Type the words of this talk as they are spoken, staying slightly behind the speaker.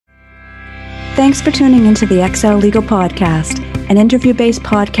Thanks for tuning into the Excel Legal Podcast, an interview-based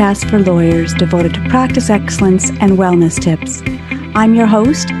podcast for lawyers devoted to practice excellence and wellness tips. I'm your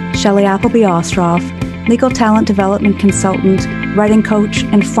host, Shelley Appleby Ostroff, legal talent development consultant, writing coach,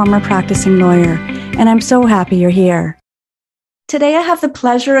 and former practicing lawyer, and I'm so happy you're here. Today, I have the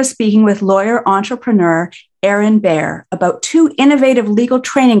pleasure of speaking with lawyer entrepreneur Aaron Baer about two innovative legal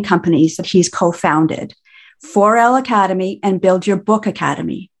training companies that he's co-founded, 4L Academy and Build Your Book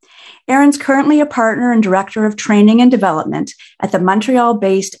Academy. Aaron's currently a partner and director of training and development at the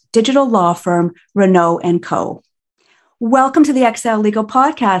Montreal-based digital law firm Renaud & Co. Welcome to the Excel Legal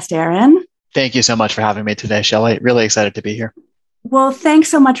Podcast, Aaron. Thank you so much for having me today, Shelley. Really excited to be here. Well, thanks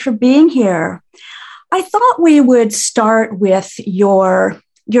so much for being here. I thought we would start with your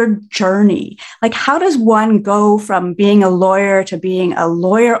journey. Like, how does one go from being a lawyer to being a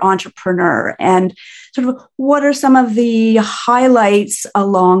lawyer entrepreneur? And sort of what are some of the highlights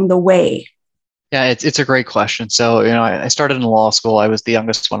along the way? Yeah, it's a great question. So, I started in law school. I was the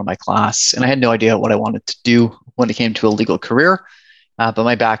youngest one in my class, and I had no idea what I wanted to do when it came to a legal career. But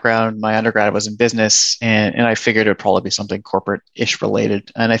my background, my undergrad was in business, and I figured it would probably be something corporate-ish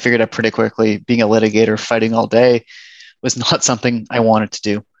related. And I figured out pretty quickly being a litigator, fighting all day, was not something I wanted to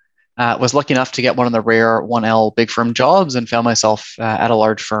do. Was lucky enough to get one of the rare 1L big firm jobs and found myself at a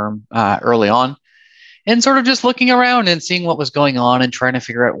large firm early on, and sort of just looking around and seeing what was going on and trying to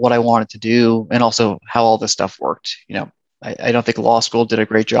figure out what I wanted to do and also how all this stuff worked. I don't think law school did a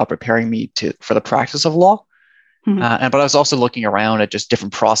great job preparing me for the practice of law. Mm-hmm. But I was also looking around at just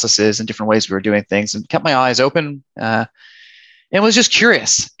different processes and different ways we were doing things and kept my eyes open and was just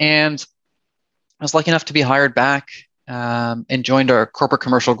curious. And I was lucky enough to be hired back and joined our corporate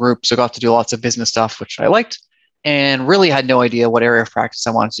commercial group. So got to do lots of business stuff, which I liked, and really had no idea what area of practice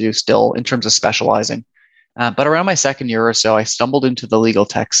I wanted to do still in terms of specializing. But around my second year or so, I stumbled into the legal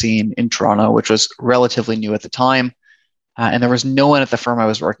tech scene in Toronto, which was relatively new at the time. And there was no one at the firm I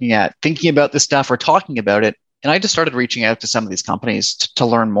was working at thinking about this stuff or talking about it. And I just started reaching out to some of these companies to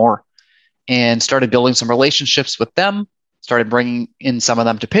learn more and started building some relationships with them, started bringing in some of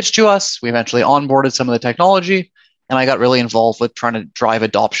them to pitch to us. We eventually onboarded some of the technology, and I got really involved with trying to drive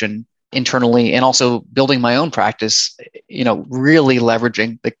adoption internally and also building my own practice, really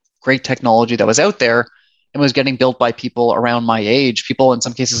leveraging the great technology that was out there and was getting built by people around my age, people in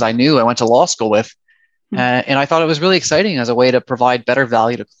some cases I knew I went to law school with. And I thought it was really exciting as a way to provide better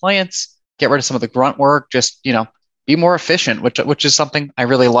value to clients, get rid of some of the grunt work, just, be more efficient, which is something I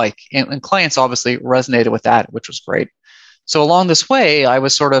really like. And clients obviously resonated with that, which was great. So along this way, I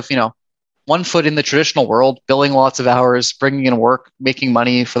was sort of, one foot in the traditional world, billing lots of hours, bringing in work, making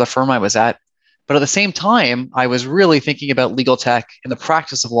money for the firm I was at. But at the same time, I was really thinking about legal tech and the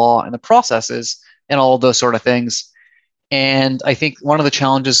practice of law and the processes and all of those sort of things. And I think one of the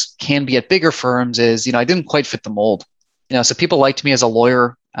challenges can be at bigger firms is, I didn't quite fit the mold. So people liked me as a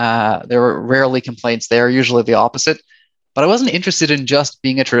lawyer. There were rarely complaints there, usually the opposite. But I wasn't interested in just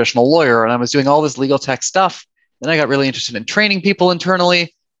being a traditional lawyer. And I was doing all this legal tech stuff. Then I got really interested in training people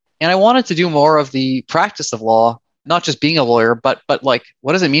internally. And I wanted to do more of the practice of law, not just being a lawyer, but like,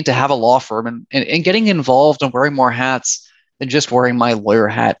 what does it mean to have a law firm and getting involved and wearing more hats than just wearing my lawyer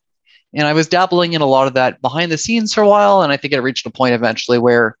hat. And I was dabbling in a lot of that behind the scenes for a while. And I think it reached a point eventually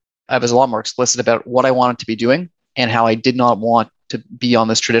where I was a lot more explicit about what I wanted to be doing and how I did not want to be on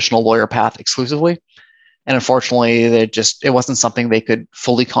this traditional lawyer path exclusively. And unfortunately, it wasn't something they could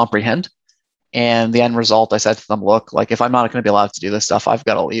fully comprehend. And the end result, I said to them, look, like, if I'm not going to be allowed to do this stuff, I've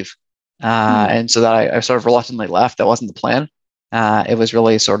got to leave. And so that I sort of reluctantly left. That wasn't the plan. It was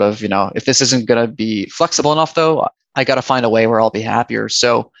really sort of, if this isn't going to be flexible enough, though, I got to find a way where I'll be happier.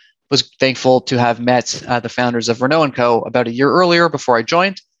 So was thankful to have met the founders of Renaud & Co. about a year earlier before I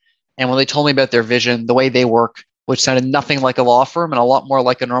joined. And when they told me about their vision, the way they work, which sounded nothing like a law firm and a lot more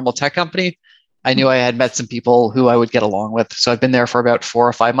like a normal tech company, I knew I had met some people who I would get along with. So I've been there for about 4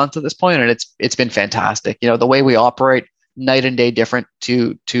 or 5 months at this point, and it's been fantastic. The way we operate, night and day different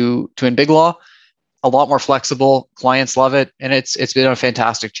to in big law, a lot more flexible. Clients love it, and it's been a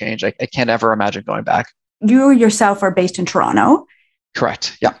fantastic change. I can't ever imagine going back. You yourself are based in Toronto.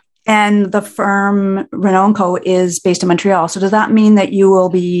 Correct. Yeah. And the firm Renaud & Co. is based in Montreal. So does that mean that you will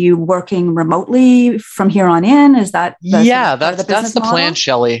be working remotely from here on in? Is that that's the plan,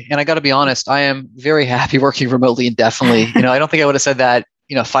 Shelley. And I got to be honest, I am very happy working remotely indefinitely. I don't think I would have said that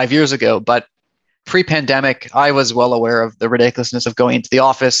 5 years ago, but pre-pandemic, I was well aware of the ridiculousness of going into the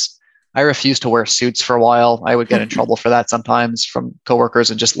office. I refused to wear suits for a while. I would get in trouble for that sometimes from coworkers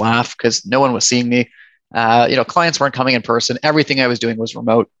and just laugh because no one was seeing me. Clients weren't coming in person. Everything I was doing was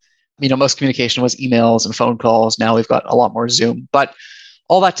remote. Most communication was emails and phone calls. Now we've got a lot more Zoom. But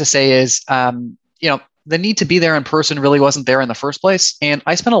all that to say is, the need to be there in person really wasn't there in the first place. And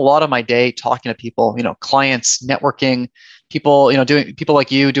I spent a lot of my day talking to people, clients, networking, people, doing people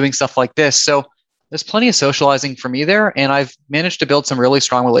like you doing stuff like this. So there's plenty of socializing for me there. And I've managed to build some really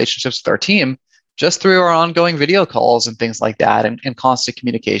strong relationships with our team just through our ongoing video calls and things like that, and constant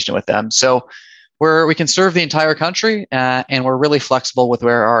communication with them. So we can serve the entire country, and we're really flexible with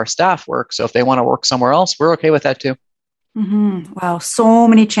where our staff work. So if they want to work somewhere else, we're okay with that too. Mm-hmm. Wow. So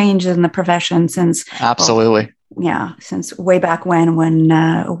many changes in the profession since. Absolutely. Since way back when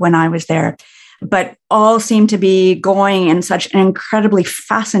I was there, but all seem to be going in such an incredibly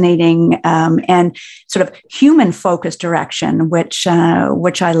fascinating and sort of human focused direction, which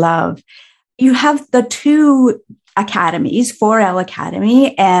I love. You have the two academies, 4L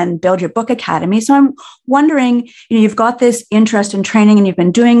Academy and Build Your Book Academy. So I'm wondering, you've got this interest in training and you've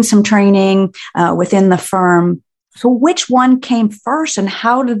been doing some training within the firm. So which one came first, and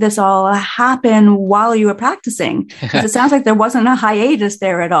how did this all happen while you were practicing? Because it sounds like there wasn't a hiatus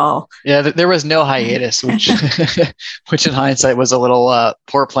there at all. Yeah, there was no hiatus, which in hindsight was a little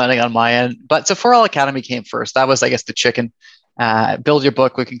poor planning on my end. But so 4L Academy came first. That was, I guess, the chicken. Build Your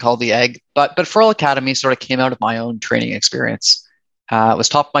Book, we can call the egg. But 4L Academy sort of came out of my own training experience. Was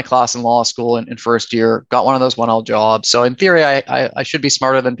top of my class in law school in first year, got one of those 1L jobs. So in theory, I should be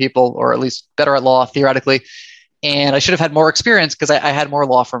smarter than people, or at least better at law theoretically. And I should have had more experience because I had more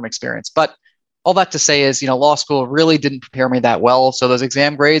law firm experience. But all that to say is, law school really didn't prepare me that well. So those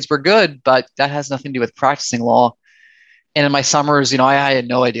exam grades were good, but that has nothing to do with practicing law. And in my summers, I had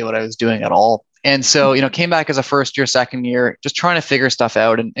no idea what I was doing at all. And so, came back as a first year, second year, just trying to figure stuff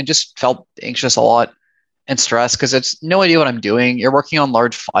out, and just felt anxious a lot and stressed because it's no idea what I'm doing. You're working on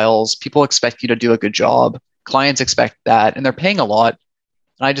large files. People expect you to do a good job. Clients expect that, and they're paying a lot.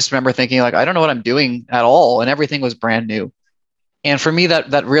 And I just remember thinking, I don't know what I'm doing at all. And everything was brand new. And for me,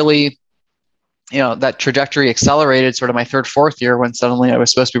 that really, that trajectory accelerated sort of my third, fourth year, when suddenly I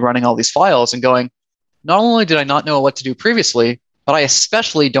was supposed to be running all these files and going, not only did I not know what to do previously, but I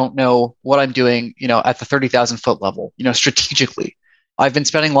especially don't know what I'm doing, at the 30,000 foot level, strategically. I've been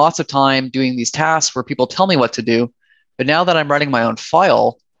spending lots of time doing these tasks where people tell me what to do. But now that I'm running my own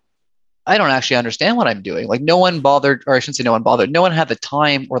file, I don't actually understand what I'm doing. No one bothered, or I shouldn't say no one bothered, no one had the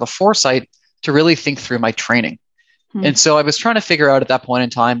time or the foresight to really think through my training. And so I was trying to figure out at that point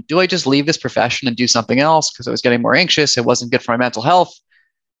in time, do I just leave this profession and do something else because I was getting more anxious? It wasn't good for my mental health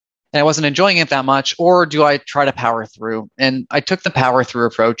and I wasn't enjoying it that much. Or do I try to power through? And I took the power through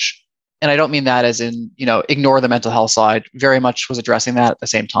approach. And I don't mean that as in, ignore the mental health side. Very much was addressing that at the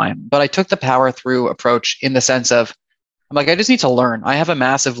same time. But I took the power through approach in the sense of, I just need to learn. I have a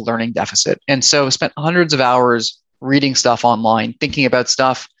massive learning deficit. And so spent hundreds of hours reading stuff online, thinking about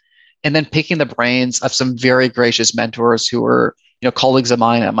stuff, and then picking the brains of some very gracious mentors who were, colleagues of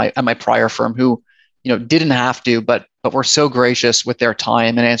mine at my prior firm who, didn't have to, but were so gracious with their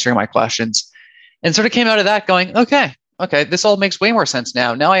time and answering my questions. And sort of came out of that going, okay, this all makes way more sense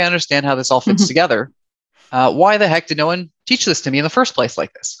now. Now I understand how this all fits together. Why the heck did no one teach this to me in the first place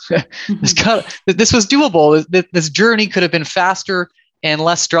like this? This was doable. This journey could have been faster and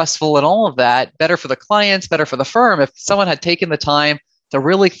less stressful and all of that. Better for the clients, better for the firm. If someone had taken the time to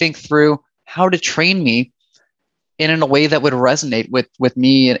really think through how to train me in a way that would resonate with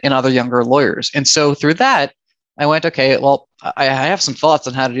me and other younger lawyers. And so through that, I went, okay, well, I have some thoughts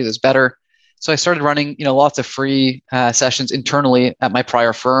on how to do this better. So I started running, lots of free sessions internally at my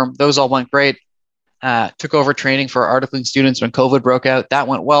prior firm. Those all went great. Took over training for articling students when COVID broke out. That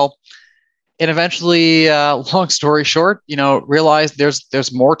went well. And eventually, long story short, realized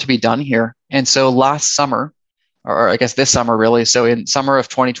there's more to be done here. And so last summer, or I guess this summer really, so in summer of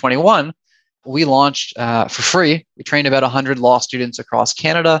 2021, we launched for free. We trained about 100 law students across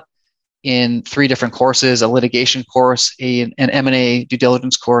Canada in 3 different courses: a litigation course, an M&A due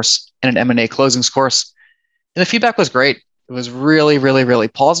diligence course, and an M&A closings course. And the feedback was great. It was really, really, really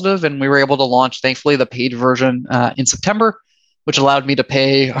positive, and we were able to launch, thankfully, the paid version in September, which allowed me to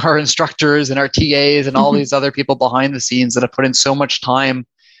pay our instructors and our TAs and all these other people behind the scenes that have put in so much time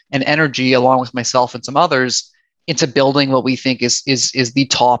and energy, along with myself and some others, into building what we think is the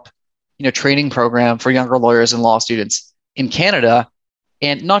top, training program for younger lawyers and law students in Canada.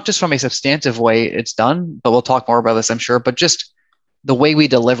 And not just from a substantive way it's done, but we'll talk more about this, I'm sure, but just the way we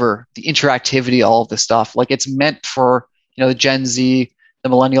deliver, the interactivity, all of this stuff. It's meant for the Gen Z, the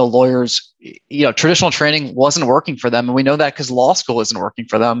millennial lawyers. Traditional training wasn't working for them. And we know that because law school isn't working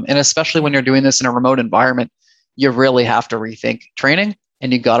for them. And especially when you're doing this in a remote environment, you really have to rethink training,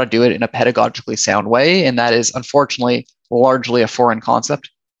 and you got to do it in a pedagogically sound way. And that is unfortunately largely a foreign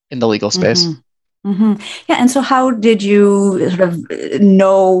concept in the legal space. Yeah. And so how did you sort of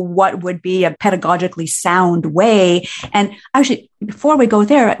know what would be a pedagogically sound way? And actually, before we go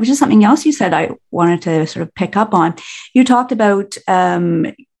there, which is something else you said I wanted to sort of pick up on, you talked about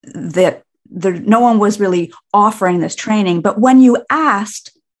that no one was really offering this training, but when you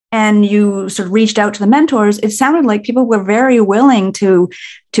asked and you sort of reached out to the mentors, it sounded like people were very willing to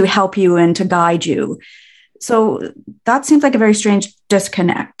help you and to guide you. So that seems like a very strange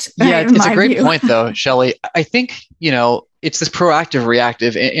disconnect. Yeah, it's a great point though, Shelley. I think, it's this proactive,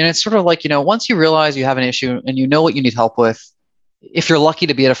 reactive, and it's sort of like, once you realize you have an issue and you know what you need help with, if you're lucky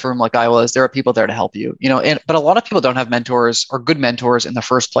to be at a firm like I was, there are people there to help you, but a lot of people don't have mentors or good mentors in the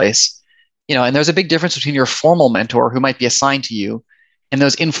first place, and there's a big difference between your formal mentor who might be assigned to you and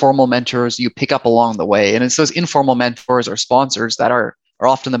those informal mentors you pick up along the way. And it's those informal mentors or sponsors that are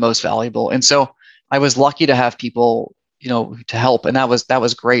often the most valuable. And so I was lucky to have people, to help, and that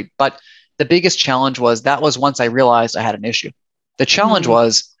was great. But the biggest challenge was that was once I realized I had an issue. The challenge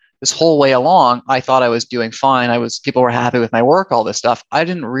was this whole way along, I thought I was doing fine. People were happy with my work, all this stuff. I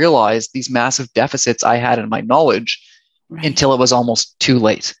didn't realize these massive deficits I had in my knowledge until it was almost too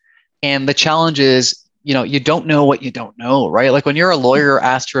late. And the challenge is, you don't know what you don't know, right? Like when you're a lawyer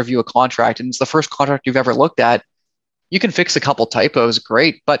asked to review a contract and it's the first contract you've ever looked at, you can fix a couple typos,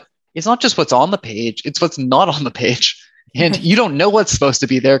 great, but it's not just what's on the page, it's what's not on the page. And you don't know what's supposed to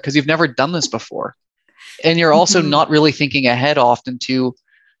be there because you've never done this before. And you're also not really thinking ahead often to,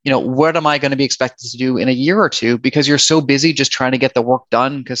 what am I going to be expected to do in a year or two? Because you're so busy just trying to get the work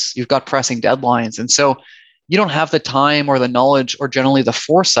done because you've got pressing deadlines. And so you don't have the time or the knowledge or generally the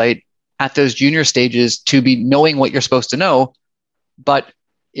foresight at those junior stages to be knowing what you're supposed to know. But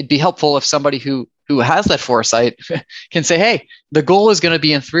it'd be helpful if somebody who has that foresight can say, hey, the goal is going to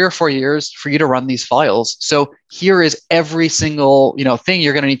be in 3 or 4 years for you to run these files. So here is every single, thing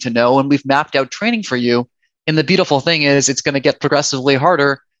you're going to need to know. And we've mapped out training for you. And the beautiful thing is it's going to get progressively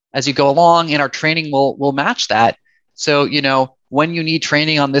harder as you go along, and our training will match that. So, when you need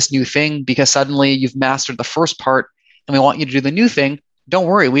training on this new thing, because suddenly you've mastered the first part and we want you to do the new thing, don't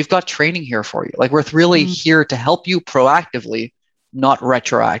worry, we've got training here for you. Like we're really here to help you proactively, not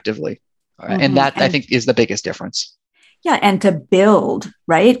retroactively. And that I think is the biggest difference. Yeah. And to build,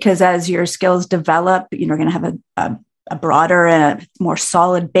 right? Because as your skills develop, you're going to have a broader and a more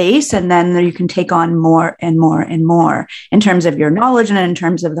solid base. And then you can take on more and more and more in terms of your knowledge and in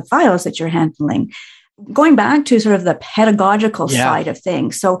terms of the files that you're handling. Going back to sort of the pedagogical side of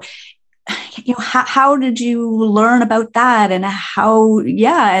things. So, how did you learn about that, and how,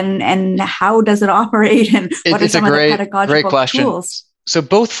 and how does it operate, and what are some of the pedagogical tools? So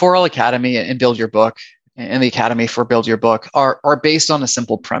both For All Academy and Build Your Book and the Academy for Build Your Book are based on a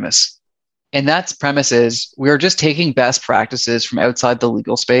simple premise. And that premise is we're just taking best practices from outside the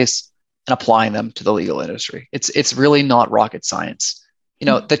legal space and applying them to the legal industry. It's really not rocket science.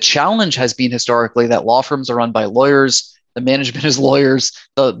 The challenge has been historically that law firms are run by lawyers, the management is lawyers,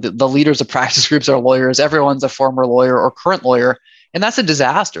 the leaders of practice groups are lawyers, everyone's a former lawyer or current lawyer. And that's a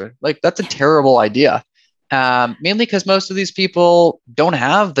disaster. Like that's a terrible idea. Mainly because most of these people don't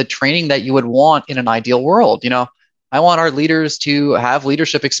have the training that you would want in an ideal world. I want our leaders to have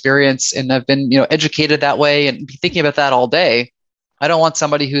leadership experience and have been, educated that way and be thinking about that all day. I don't want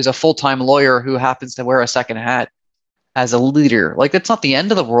somebody who's a full-time lawyer who happens to wear a second hat as a leader. Like that's not the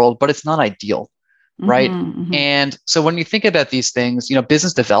end of the world, but it's not ideal. Right. And so when you think about these things,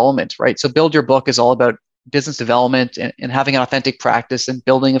 business development, right? So Build Your Book is all about business development and having an authentic practice and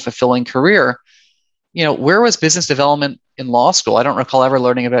building a fulfilling career. Where was business development in law school? I don't recall ever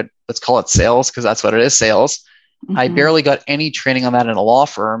learning about, let's call it sales, because that's what it is, sales. I barely got any training on that in a law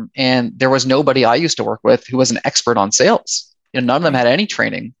firm. And there was nobody I used to work with who was an expert on sales. None of them had any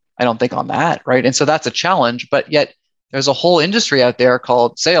training, I don't think, on that. Right. And so that's a challenge. But yet there's a whole industry out there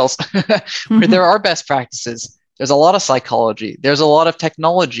called sales where there are best practices. There's a lot of psychology. There's a lot of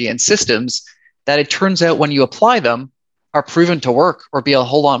technology and systems that it turns out when you apply them are proven to work or be a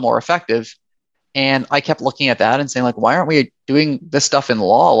whole lot more effective. And I kept looking at that and saying, like, why aren't we doing this stuff in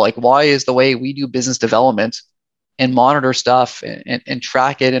law? Like, why is the way we do business development and monitor stuff and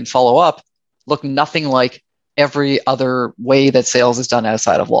track it and follow up look nothing like every other way that sales is done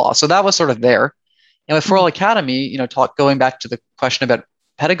outside of law? So that was sort of there. And with For All Academy, going back to the question about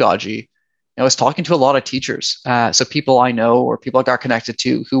pedagogy, I was talking to a lot of teachers. So people I know or people I got connected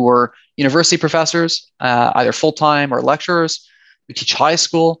to who were university professors, either full-time or lecturers, who teach high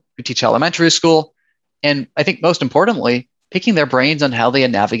school, who teach elementary school. And I think most importantly, picking their brains on how they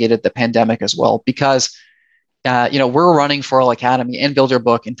had navigated the pandemic as well, because we're running For All Academy and Build Your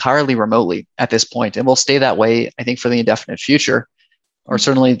Book entirely remotely at this point, and we'll stay that way, I think, for the indefinite future. or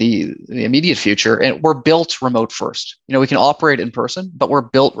certainly the immediate future. And we're built remote first. We can operate in person, but we're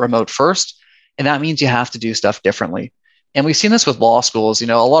built remote first. And that means you have to do stuff differently. And we've seen this with law schools.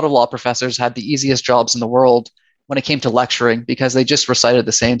 A lot of law professors had the easiest jobs in the world when it came to lecturing because they just recited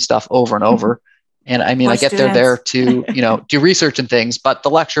the same stuff over and over. And I mean, I get they're there to, do research and things, but the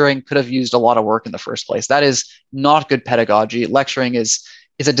lecturing could have used a lot of work in the first place. That is not good pedagogy. Lecturing is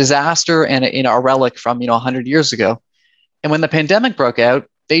a disaster and a relic from, 100 years ago. And when the pandemic broke out,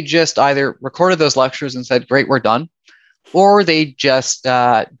 they just either recorded those lectures and said, great, we're done, or they just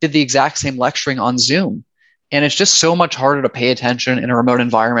did the exact same lecturing on Zoom. And it's just so much harder to pay attention in a remote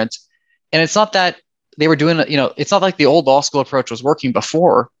environment. And it's not that they were doing, it's not like the old law school approach was working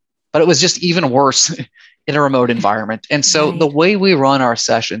before, but it was just even worse in a remote environment. And so the way we run our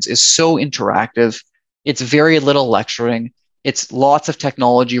sessions is so interactive. It's very little lecturing. It's lots of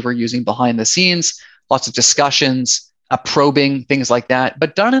technology we're using behind the scenes, lots of discussions, probing, things like that,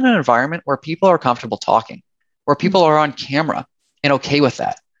 but done in an environment where people are comfortable talking, where people are on camera and okay with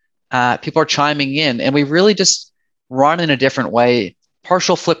that. People are chiming in, and we really just run in a different way.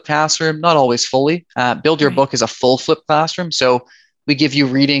 Partial flipped classroom, not always fully. Build Your Book is a full flipped classroom. So we give you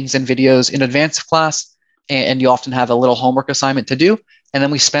readings and videos in advance of class, and you often have a little homework assignment to do. And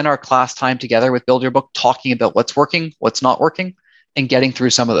then we spend our class time together with Build Your Book talking about what's working, what's not working, and getting through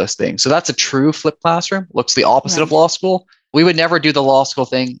some of those things. So that's a true flipped classroom. Looks the opposite of law school. We would never do the law school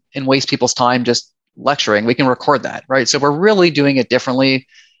thing and waste people's time just lecturing. We can record that, right? So we're really doing it differently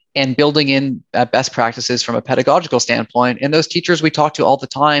and building in best practices from a pedagogical standpoint. And those teachers we talk to all the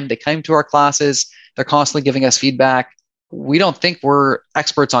time, they come to our classes, they're constantly giving us feedback. We don't think we're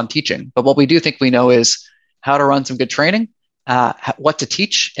experts on teaching, but what we do think we know is how to run some good training, what to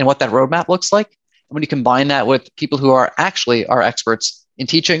teach, and what that roadmap looks like. And when you combine that with people who are actually our experts in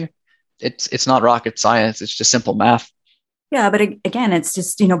teaching, it's not rocket science. It's just simple math. Yeah, but again, it's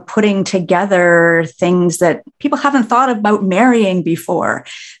just, putting together things that people haven't thought about marrying before.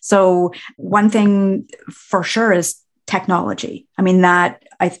 So one thing for sure is technology. I mean, that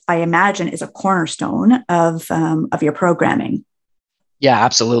I imagine is a cornerstone of your programming. Yeah,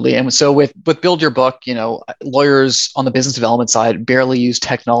 absolutely. And so with Build Your Book, lawyers on the business development side barely use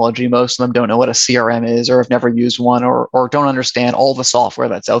technology. Most of them don't know what a CRM is or have never used one or don't understand all the software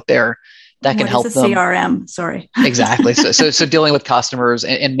that's out there that can help them. CRM? Sorry. Exactly. So dealing with customers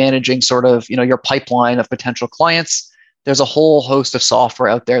and managing sort of, your pipeline of potential clients, there's a whole host of software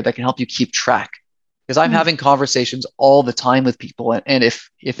out there that can help you keep track. Because I'm having conversations all the time with people. And if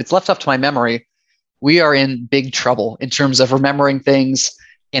it's left up to my memory, we are in big trouble in terms of remembering things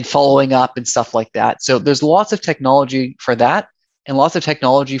and following up and stuff like that. So there's lots of technology for that and lots of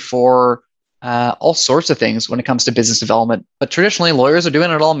technology for all sorts of things when it comes to business development. But traditionally, lawyers are doing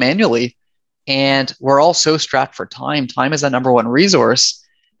it all manually. And we're all so strapped for time. Time is the number one resource.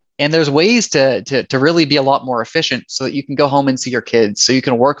 And there's ways to really be a lot more efficient so that you can go home and see your kids, so you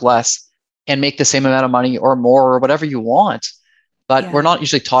can work less and make the same amount of money or more or whatever you want. But we're not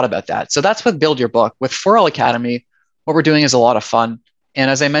usually taught about that. So that's with Build Your Book. With For-All Academy, what we're doing is a lot of fun.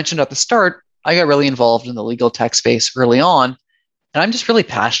 And as I mentioned at the start, I got really involved in the legal tech space early on. And I'm just really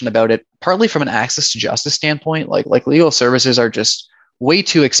passionate about it, partly from an access to justice standpoint. Like legal services are just way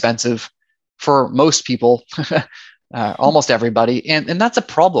too expensive for most people, almost everybody. And that's a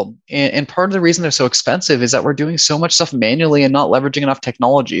problem. And part of the reason they're so expensive is that we're doing so much stuff manually and not leveraging enough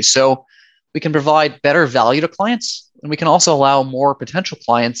technology. So we can provide better value to clients, and we can also allow more potential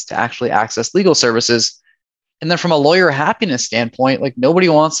clients to actually access legal services. And then from a lawyer happiness standpoint, like nobody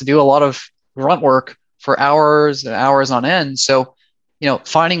wants to do a lot of grunt work for hours and hours on end. So,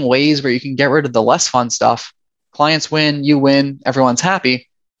 finding ways where you can get rid of the less fun stuff, clients win, you win, everyone's happy.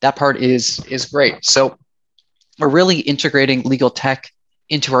 That part is great. So we're really integrating legal tech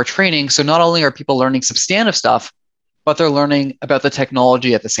into our training. So not only are people learning substantive stuff, but they're learning about the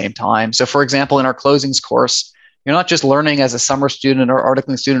technology at the same time. So for example, in our closings course, you're not just learning as a summer student or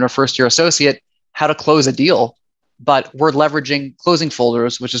articling student or first year associate how to close a deal, but we're leveraging Closing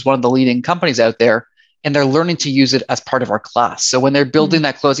Folders, which is one of the leading companies out there, and they're learning to use it as part of our class. So when they're building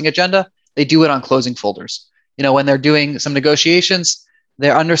that closing agenda, they do it on Closing Folders. When they're doing some negotiations,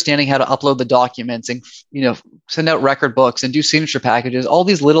 they're understanding how to upload the documents and, send out record books and do signature packages, all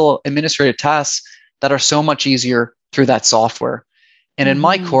these little administrative tasks that are so much easier through that software. And in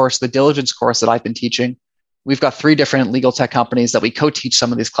my course, the diligence course that I've been teaching, we've got 3 different legal tech companies that we co-teach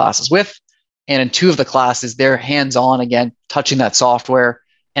some of these classes with. And in 2 of the classes, they're hands-on, again, touching that software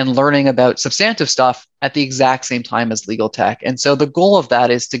and learning about substantive stuff at the exact same time as legal tech. And so the goal of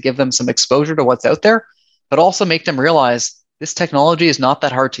that is to give them some exposure to what's out there, but also make them realize this technology is not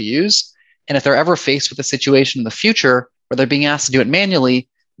that hard to use. And if they're ever faced with a situation in the future where they're being asked to do it manually,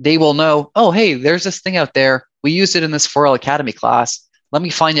 they will know, oh, hey, there's this thing out there. We used it in this 4L Academy class. Let me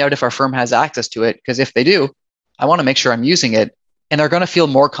find out if our firm has access to it, because if they do, I want to make sure I'm using it. And they're going to feel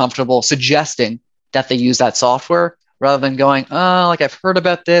more comfortable suggesting that they use that software rather than going, oh, like I've heard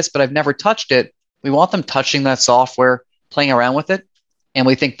about this, but I've never touched it. We want them touching that software, playing around with it. And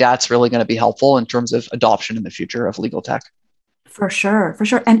we think that's really going to be helpful in terms of adoption in the future of legal tech. For sure, for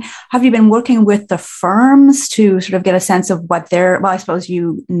sure. And have you been working with the firms to sort of get a sense of what they're, well, I suppose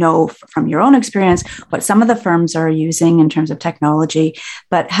you know from your own experience what some of the firms are using in terms of technology,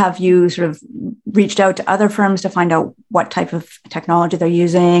 but have you sort of reached out to other firms to find out what type of technology they're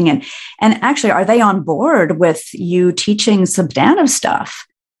using? And actually, are they on board with you teaching substantive stuff?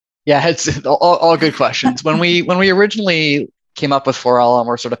 Yeah, it's all good questions. When we originally came up with 4L and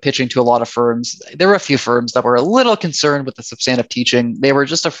we're sort of pitching to a lot of firms, there were a few firms that were a little concerned with the substantive teaching. They were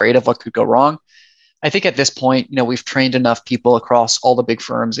just afraid of what could go wrong. I think at this point, we've trained enough people across all the big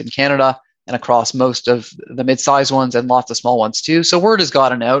firms in Canada and across most of the mid-sized ones and lots of small ones too. So word has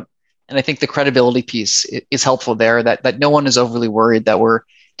gotten out. And I think the credibility piece is helpful there, that no one is overly worried that we're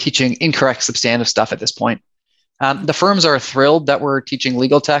teaching incorrect substantive stuff at this point. The firms are thrilled that we're teaching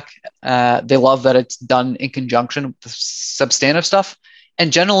legal tech. They love that it's done in conjunction with the substantive stuff.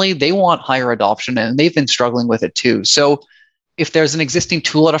 And generally, they want higher adoption, and they've been struggling with it too. So if there's an existing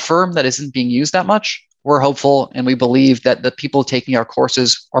tool at a firm that isn't being used that much, we're hopeful and we believe that the people taking our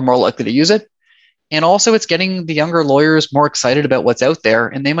courses are more likely to use it. And also, it's getting the younger lawyers more excited about what's out there,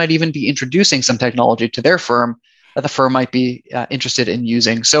 and they might even be introducing some technology to their firm that the firm might be interested in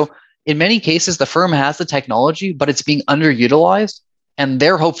using. So in many cases, the firm has the technology, but it's being underutilized, and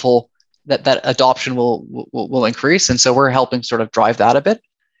they're hopeful that adoption will increase. And so we're helping sort of drive that a bit.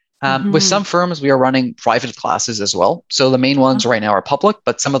 With some firms, we are running private classes as well. So the main ones right now are public,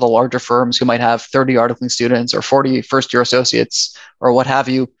 but some of the larger firms who might have 30 articling students or 40 first-year associates or what have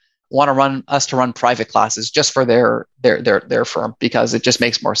you want to run private classes just for their firm, because it just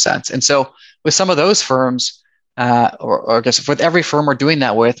makes more sense. And so with some of those firms, or I guess with every firm we're doing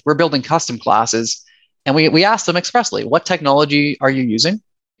that with, we're building custom classes, and we ask them expressly, what technology are you using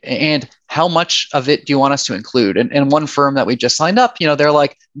and how much of it do you want us to include? And one firm that we just signed up, they're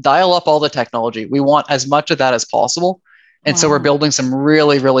like, dial up all the technology. We want as much of that as possible. And so we're building some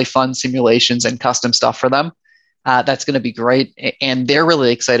really, really fun simulations and custom stuff for them. That's going to be great. And they're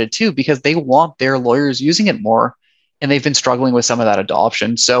really excited too, because they want their lawyers using it more. And they've been struggling with some of that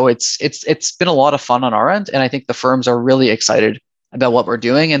adoption. So it's been a lot of fun on our end. And I think the firms are really excited about what we're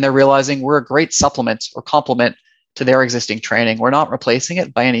doing. And they're realizing we're a great supplement or complement to their existing training. We're not replacing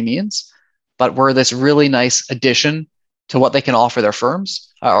it by any means, but we're this really nice addition to what they can offer their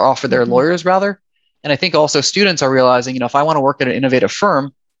firms, or offer their lawyers rather. And I think also students are realizing, if I want to work at an innovative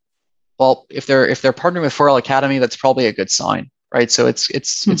firm, well, if they're partnering with 4L Academy, that's probably a good sign, right? So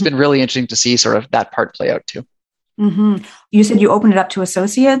it's been really interesting to see sort of that part play out too. Mm-hmm. You said you opened it up to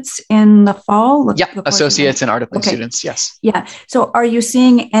associates in the fall? Yeah, associates and articling students, yes. Yeah. So are you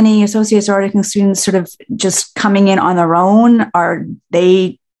seeing any associates or articling students sort of just coming in on their own? Are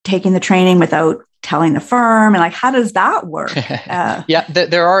they taking the training without telling the firm? And how does that work? Yeah,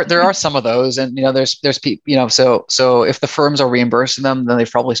 there are some of those. And, there's people, so if the firms are reimbursing them, then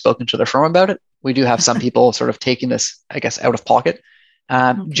they've probably spoken to their firm about it. We do have some people sort of taking this, I guess, out of pocket.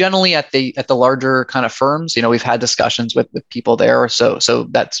 Generally at the larger kind of firms, we've had discussions with people there. So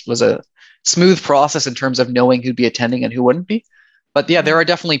that was a smooth process in terms of knowing who'd be attending and who wouldn't be. But yeah, there are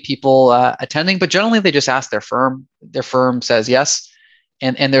definitely people attending, but generally they just ask their firm. Their firm says yes,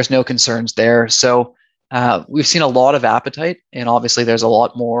 and there's no concerns there. So we've seen a lot of appetite, and obviously there's a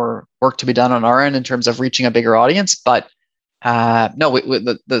lot more work to be done on our end in terms of reaching a bigger audience. But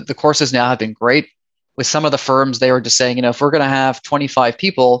the courses now have been great. With some of the firms, they were just saying, if we're going to have 25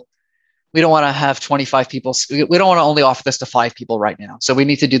 people, we don't want to have 25 people. We don't want to only offer this to 5 people right now. So we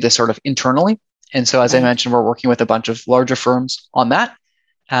need to do this sort of internally. And so, as I mentioned, we're working with a bunch of larger firms on that.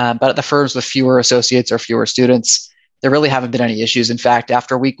 But at the firms with fewer associates or fewer students, there really haven't been any issues. In fact,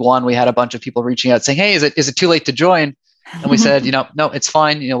 after week 1, we had a bunch of people reaching out saying, hey, is it too late to join? And we said, no, it's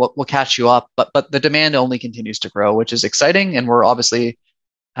fine. We'll catch you up. But the demand only continues to grow, which is exciting. And we're obviously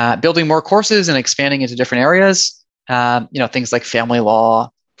building more courses and expanding into different areas, things like family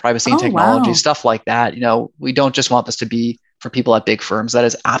law, privacy and technology, stuff like that. We don't just want this to be for people at big firms. That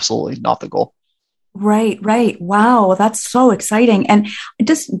is absolutely not the goal. Right. Wow. That's so exciting. And it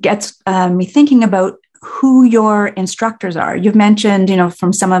just gets me thinking about who your instructors are. You've mentioned,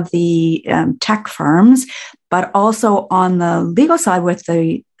 from some of the tech firms, but also on the legal side with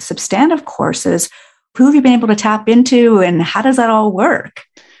the substantive courses, who have you been able to tap into, and how does that all work?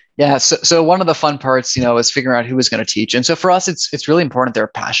 Yeah. So one of the fun parts, is figuring out who is going to teach. And so for us, it's really important they're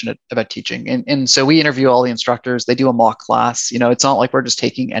passionate about teaching. And so we interview all the instructors. They do a mock class. It's not like we're just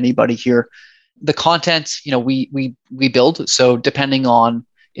taking anybody here. The content, we build. So depending on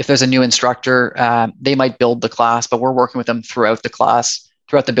if there's a new instructor, they might build the class, but we're working with them throughout the class,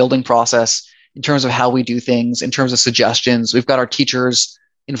 throughout the building process, in terms of how we do things, in terms of suggestions. We've got our teachers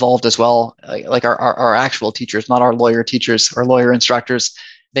involved as well, like our actual teachers, not our lawyer teachers or lawyer instructors.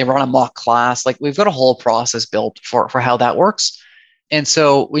 They run a mock class. Like we've got a whole process built for how that works. And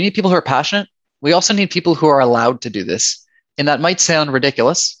so we need people who are passionate. We also need people who are allowed to do this. And that might sound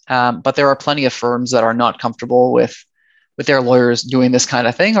ridiculous, but there are plenty of firms that are not comfortable with their lawyers doing this kind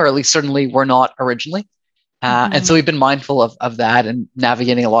of thing, or at least certainly we're not originally. And so we've been mindful of that and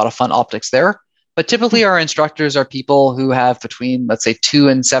navigating a lot of fun optics there. But typically our instructors are people who have between, let's say, 2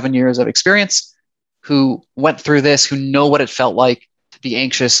 and 7 years of experience, who went through this, who know what it felt like to be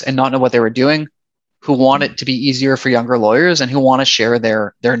anxious and not know what they were doing, who want it to be easier for younger lawyers and who want to share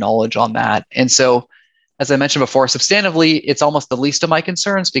their knowledge on that. And so, as I mentioned before, substantively, it's almost the least of my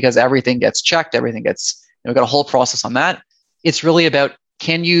concerns because everything gets checked, everything gets, we've got a whole process on that. It's really about,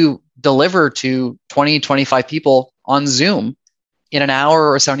 can you deliver to 20, 25 people on Zoom in an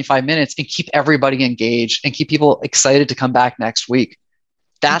hour or 75 minutes and keep everybody engaged and keep people excited to come back next week?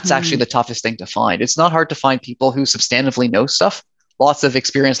 That's actually the toughest thing to find. It's not hard to find people who substantively know stuff. Lots of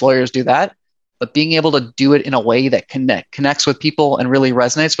experienced lawyers do that, but being able to do it in a way that connects with people and really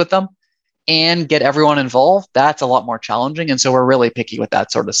resonates with them and get everyone involved, that's a lot more challenging. And so we're really picky with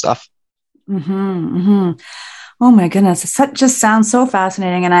that sort of stuff. Oh my goodness. It just sounds so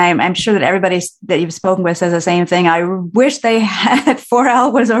fascinating. And I'm sure that everybody that you've spoken with says the same thing. I wish they had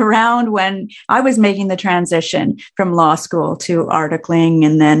 4L was around when I was making the transition from law school to articling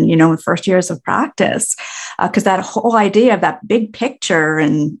and then, first years of practice. Because that whole idea of that big picture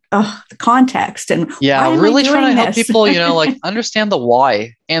and the context and really trying to help people, understand the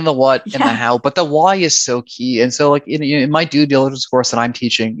why and the what and the how, but the why is so key. And so in my due diligence course that I'm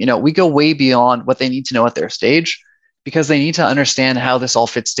teaching, we go way beyond what they need to know at their stage because they need to understand how this all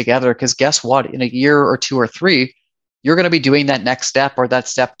fits together. Because guess what? In a year or 2 or 3, you're going to be doing that next step or that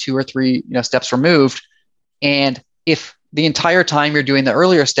step 2 or 3 steps removed. And if the entire time you're doing the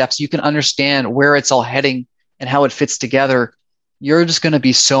earlier steps, you can understand where it's all heading and how it fits together, you're just going to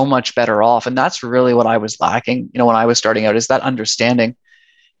be so much better off. And that's really what I was lacking, when I was starting out, is that understanding.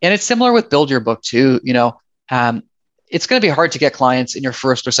 And it's similar with Build Your Book too. It's going to be hard to get clients in your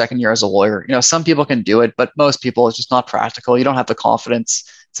first or second year as a lawyer. Some people can do it, but most people, it's just not practical. You don't have the confidence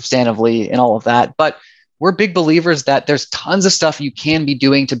substantively and all of that. But we're big believers that there's tons of stuff you can be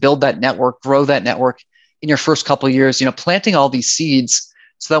doing to build that network, grow that network in your first couple of years, planting all these seeds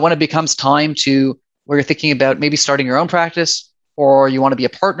so that when it becomes time to where you're thinking about maybe starting your own practice, or you want to be a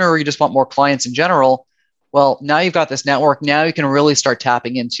partner, or you just want more clients in general, well, now you've got this network. Now you can really start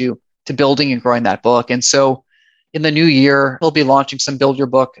tapping into building and growing that book. And so in the new year, we'll be launching some Build Your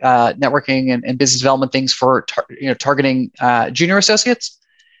Book networking and business development things for targeting junior associates.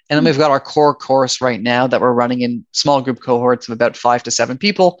 And then we've got our core course right now that we're running in small group cohorts of about 5 to 7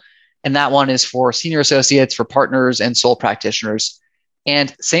 people. And that one is for senior associates, for partners, and sole practitioners.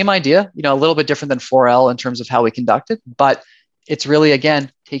 And same idea, a little bit different than 4L in terms of how we conduct it, but it's really,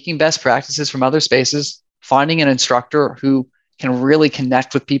 again, taking best practices from other spaces, finding an instructor who can really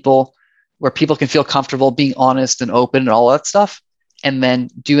connect with people, where people can feel comfortable being honest and open and all that stuff, and then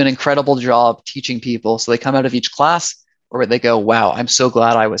do an incredible job teaching people so they come out of each class where they go, wow, I'm so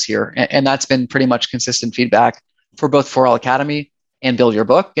glad I was here. And that's been pretty much consistent feedback for both 4L Academy and Build Your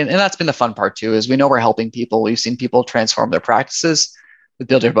Book. And that's been the fun part too, is we know we're helping people. We've seen people transform their practices. With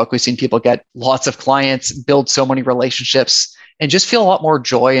Build Your Book, we've seen people get lots of clients, build so many relationships, and just feel a lot more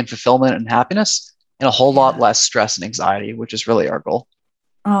joy and fulfillment and happiness and a whole lot less stress and anxiety, which is really our goal.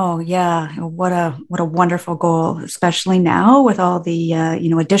 Oh yeah. What a wonderful goal, especially now with all the,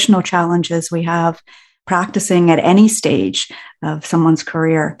 additional challenges we have practicing at any stage of someone's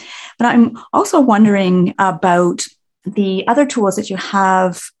career. But I'm also wondering about the other tools that you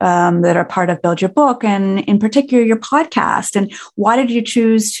have that are part of Build Your Book, and in particular your podcast. And why did you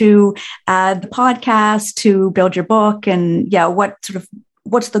choose to add the podcast to Build Your Book? And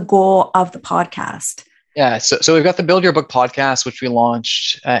what's the goal of the podcast? Yeah, so we've got the Build Your Book podcast, which we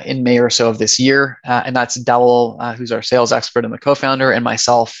launched in May or so of this year. And that's Dowell, who's our sales expert and the co-founder, and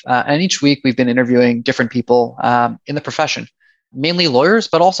myself. And each week we've been interviewing different people in the profession, mainly lawyers,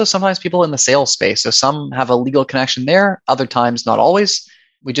 but also sometimes people in the sales space. So some have a legal connection there, other times not always.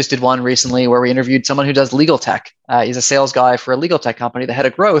 We just did one recently where we interviewed someone who does legal tech. He's a sales guy for a legal tech company, the head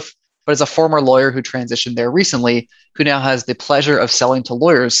of growth, but as a former lawyer who transitioned there recently, who now has the pleasure of selling to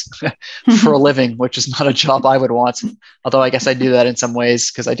lawyers for a living, which is not a job I would want. Although I guess I do that in some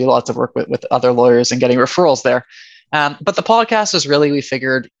ways because I do lots of work with other lawyers and getting referrals there. But the podcast is really, we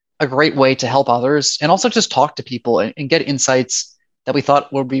figured, a great way to help others and also just talk to people and get insights that we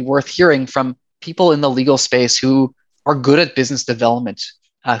thought would be worth hearing from people in the legal space who are good at business development,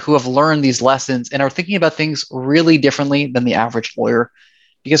 who have learned these lessons and are thinking about things really differently than the average lawyer.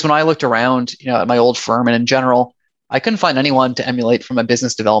 Because when I looked around, at my old firm and in general, I couldn't find anyone to emulate from a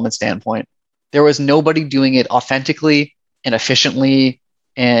business development standpoint. There was nobody doing it authentically and efficiently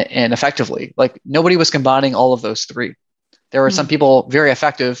and effectively. Like nobody was combining all of those three. There were some people very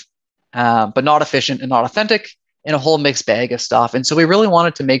effective, but not efficient and not authentic, and a whole mixed bag of stuff. And so we really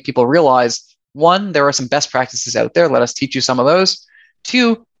wanted to make people realize, one, there are some best practices out there. Let us teach you some of those.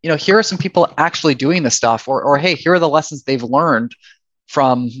 Two, here are some people actually doing this stuff, or hey, here are the lessons they've learned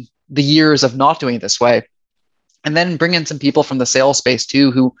from the years of not doing it this way. And then bring in some people from the sales space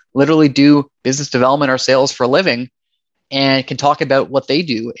too, who literally do business development or sales for a living and can talk about what they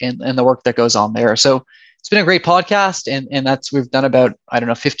do and the work that goes on there. So it's been a great podcast. And we've done about,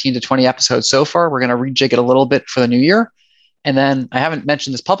 15 to 20 episodes so far. We're going to rejig it a little bit for the new year. And then I haven't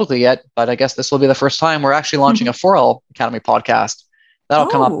mentioned this publicly yet, but I guess this will be the first time we're actually launching a 4L Academy podcast. That'll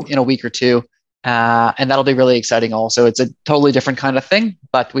come up in a week or two. And that'll be really exciting also. It's a totally different kind of thing,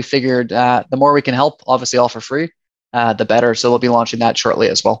 but we figured the more we can help, obviously all for free, the better. So we'll be launching that shortly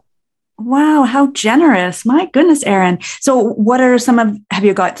as well. Wow, how generous. My goodness, Aaron. So have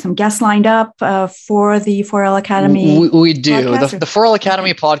you got some guests lined up for the 4L Academy? We do. The 4L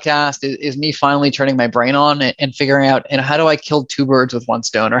Academy podcast is me finally turning my brain on and figuring out, how do I kill two birds with one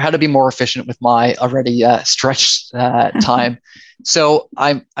stone, or how to be more efficient with my already stretched time. So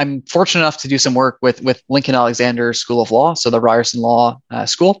I'm fortunate enough to do some work with Lincoln Alexander School of Law, so the Ryerson Law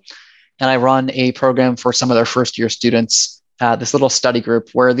School. And I run a program for some of their first year students, this little study group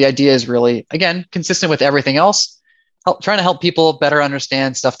where the idea is really, again, consistent with everything else, trying to help people better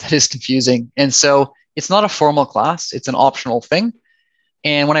understand stuff that is confusing. And so it's not a formal class, it's an optional thing.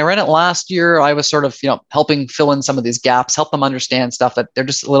 And when I ran it last year, I was sort of, helping fill in some of these gaps, help them understand stuff that they're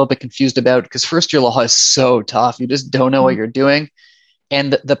just a little bit confused about, because first year law is so tough. You just don't know what you're doing.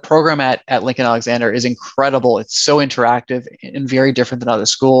 And the program at Lincoln Alexander is incredible. It's so interactive and very different than other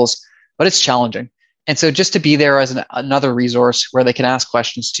schools, but it's challenging. And so just to be there as another resource where they can ask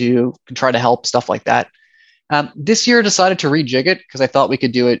questions to, can try to help, stuff like that. This year I decided to rejig it because I thought we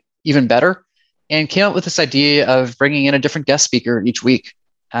could do it even better, and came up with this idea of bringing in a different guest speaker each week,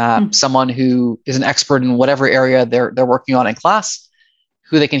 someone who is an expert in whatever area they're working on in class,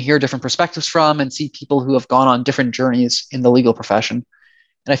 who they can hear different perspectives from and see people who have gone on different journeys in the legal profession.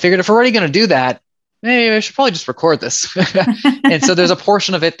 And I figured if we're already going to do that, maybe I should probably just record this. And so there's a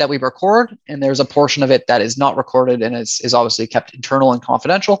portion of it that we record, and there's a portion of it that is not recorded and is obviously kept internal and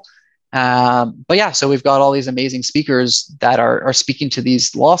confidential. But yeah, so we've got all these amazing speakers that are speaking to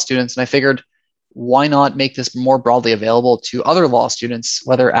these law students. And I figured, why not make this more broadly available to other law students,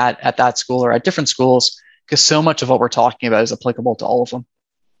 whether at that school or at different schools, because so much of what we're talking about is applicable to all of them.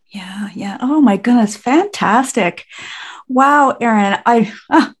 Yeah. Oh my goodness. Fantastic. Wow, Aaron,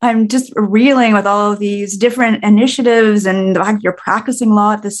 I'm just reeling with all of these different initiatives, and the fact you're practicing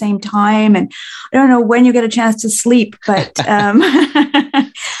law at the same time. And I don't know when you get a chance to sleep, but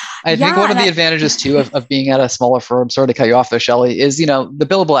I think one of the advantages too of being at a smaller firm, sorry to cut you off there, Shelley, is, the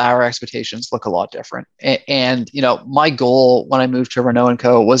billable hour expectations look a lot different. And my goal when I moved to Renault &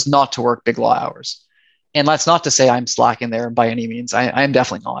 Co. was not to work big law hours. And that's not to say I'm slacking there by any means. I am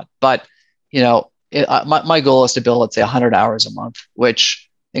definitely not. But, my goal is to bill, let's say, 100 hours a month, which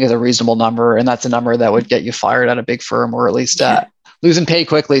I think is a reasonable number. And that's a number that would get you fired at a big firm, or at least losing pay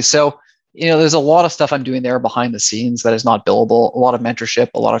quickly. So, there's a lot of stuff I'm doing there behind the scenes that is not billable, a lot of mentorship,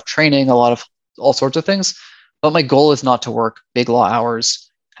 a lot of training, a lot of all sorts of things. But my goal is not to work big law hours.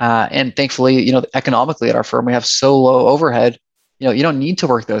 And thankfully, economically at our firm, we have so low overhead, you don't need to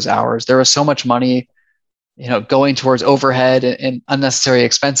work those hours. There is so much money, going towards overhead and unnecessary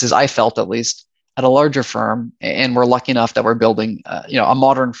expenses, I felt at least, at a larger firm. And we're lucky enough that we're building, a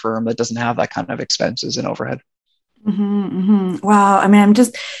modern firm that doesn't have that kind of expenses and overhead. Wow. I mean,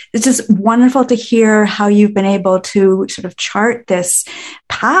 it's just wonderful to hear how you've been able to sort of chart this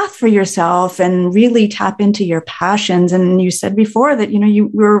path for yourself and really tap into your passions. And you said before that,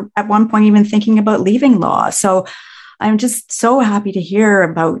 you were at one point even thinking about leaving law. So I'm just so happy to hear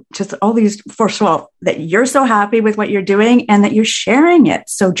about just all these, first of all, that you're so happy with what you're doing and that you're sharing it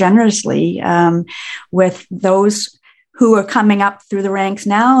so generously with those who are coming up through the ranks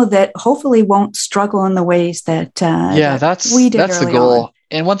now that hopefully won't struggle in the ways that that's we did that's early the goal. on.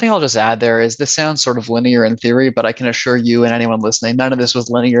 And one thing I'll just add there is this sounds sort of linear in theory, but I can assure you and anyone listening, none of this was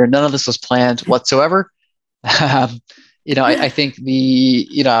linear. None of this was planned whatsoever. I think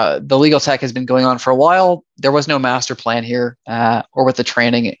the legal tech has been going on for a while. There was no master plan here, or with the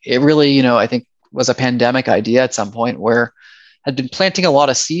training. It really, I think was a pandemic idea at some point where I'd been planting a lot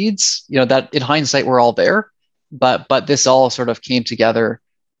of seeds, that in hindsight were all there, but this all sort of came together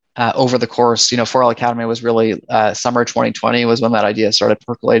over the course. 4L Academy was really summer 2020 was when that idea started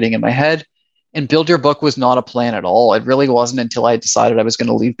percolating in my head. And Build Your Book was not a plan at all. It really wasn't until I decided I was going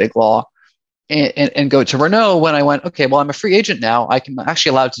to leave Big Law and go to Renault when I went, okay, well, I'm a free agent now. I can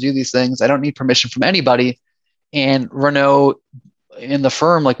actually allowed to do these things. I don't need permission from anybody. And Renault in the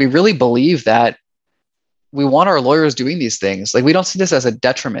firm, we really believe that we want our lawyers doing these things. We don't see this as a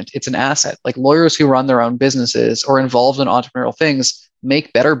detriment. It's an asset. Lawyers who run their own businesses or involved in entrepreneurial things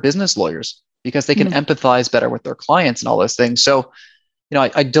make better business lawyers because they can empathize better with their clients and all those things. So,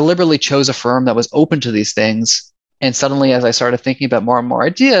 I deliberately chose a firm that was open to these things. And suddenly, as I started thinking about more and more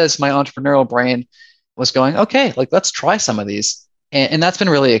ideas, my entrepreneurial brain was going, okay, let's try some of these. And that's been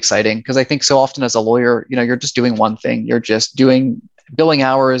really exciting because I think so often as a lawyer, you're just doing one thing. You're just billing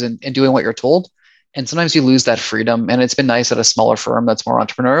hours and doing what you're told. And sometimes you lose that freedom. And it's been nice at a smaller firm that's more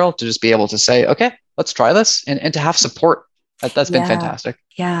entrepreneurial to just be able to say, okay, let's try this and to have support. That's been fantastic.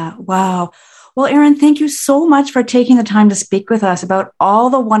 Yeah. Wow. Well, Aaron, thank you so much for taking the time to speak with us about all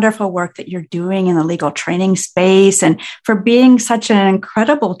the wonderful work that you're doing in the legal training space and for being such an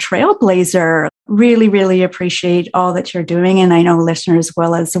incredible trailblazer. Really, really appreciate all that you're doing. And I know listeners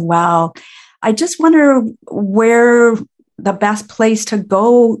will as well. I just wonder where the best place to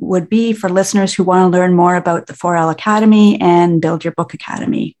go would be for listeners who want to learn more about the 4L Academy and Build Your Book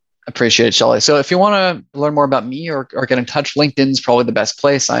Academy. Appreciate it, Shelley. So if you want to learn more about me or get in touch, LinkedIn's probably the best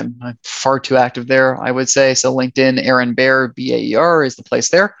place. I'm far too active there, I would say. So LinkedIn, Aaron Baer, BAER is the place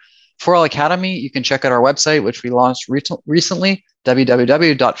there. 4L Academy, you can check out our website, which we launched recently,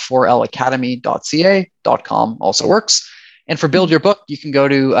 www.4lacademy.ca.com also works. And for Build Your Book, you can go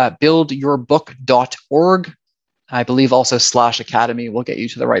to buildyourbook.org. I believe also /academy will get you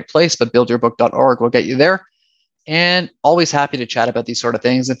to the right place, but buildyourbook.org will get you there. And always happy to chat about these sort of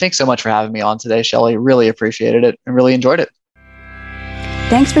things. And thanks so much for having me on today, Shelley. Really appreciated it and really enjoyed it.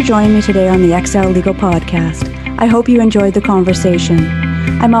 Thanks for joining me today on the XL Legal Podcast. I hope you enjoyed the conversation.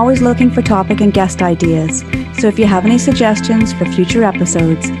 I'm always looking for topic and guest ideas. So if you have any suggestions for future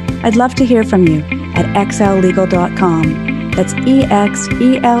episodes, I'd love to hear from you at xllegal.com. That's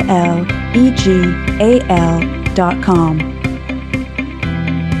EXELLEGAL.com.